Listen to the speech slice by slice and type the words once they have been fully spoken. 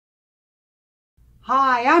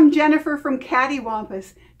Hi, I'm Jennifer from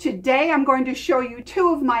Kattywompus. Today I'm going to show you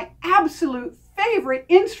two of my absolute favorite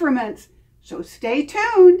instruments, so stay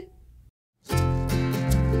tuned.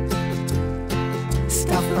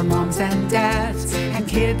 Stuff for moms and dads and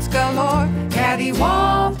kids galore,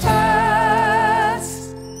 Kattywompus.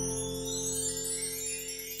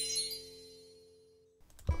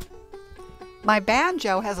 My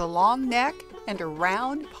banjo has a long neck and a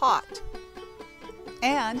round pot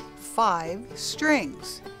and 5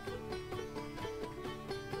 strings.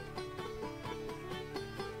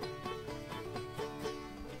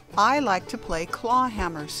 I like to play claw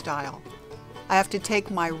hammer style. I have to take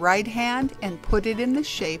my right hand and put it in the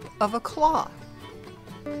shape of a claw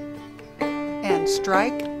and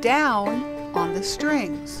strike down on the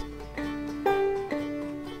strings.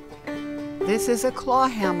 This is a claw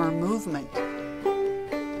hammer movement.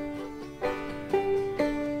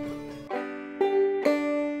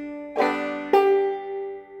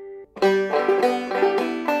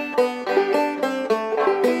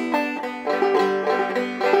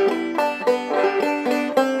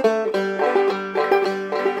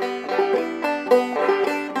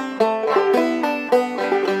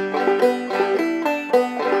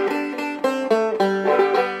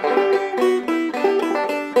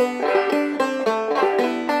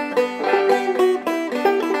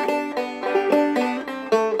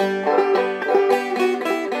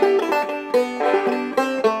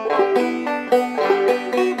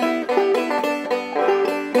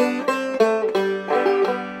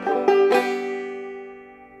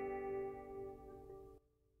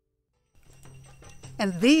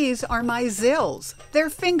 And these are my zills. They're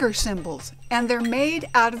finger cymbals, and they're made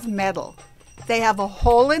out of metal. They have a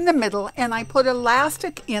hole in the middle, and I put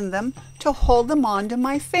elastic in them to hold them onto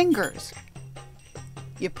my fingers.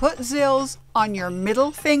 You put zills on your middle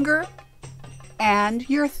finger and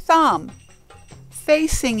your thumb,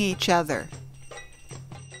 facing each other.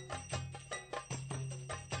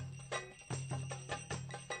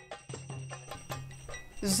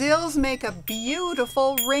 Zills make a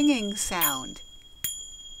beautiful ringing sound.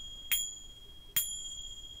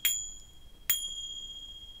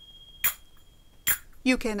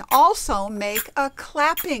 You can also make a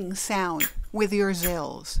clapping sound with your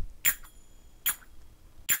zills.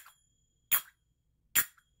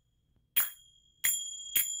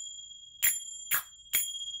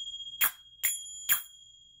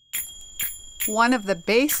 One of the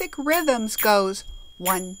basic rhythms goes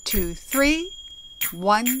 1, 2, 3,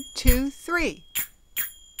 1, 2, 3.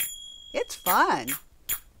 It's fun.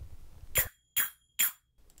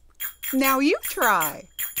 Now you try.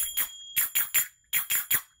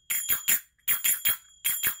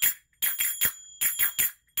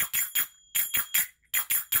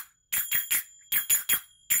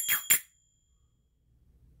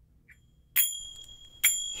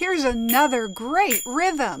 Here's another great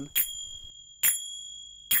rhythm.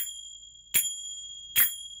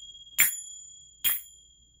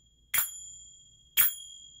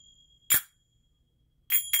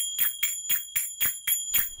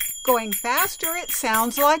 Going faster, it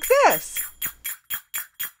sounds like this.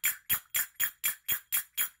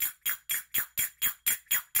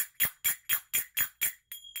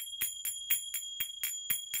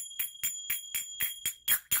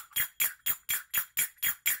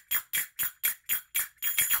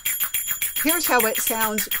 Here's how it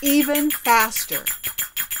sounds even faster.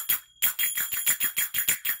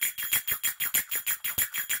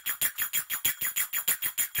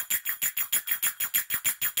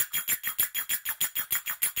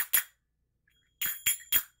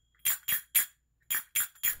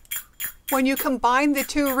 When you combine the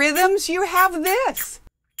two rhythms, you have this.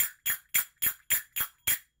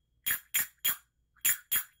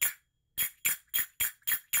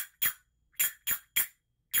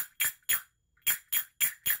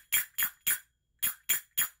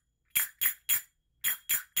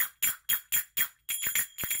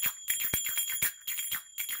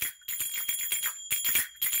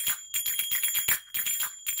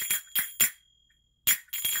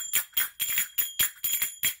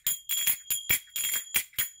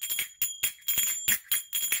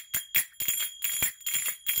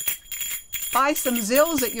 Buy some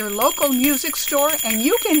zills at your local music store and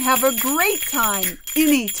you can have a great time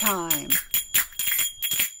anytime.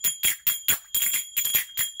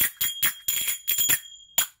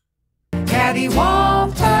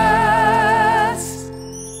 Kattywompus.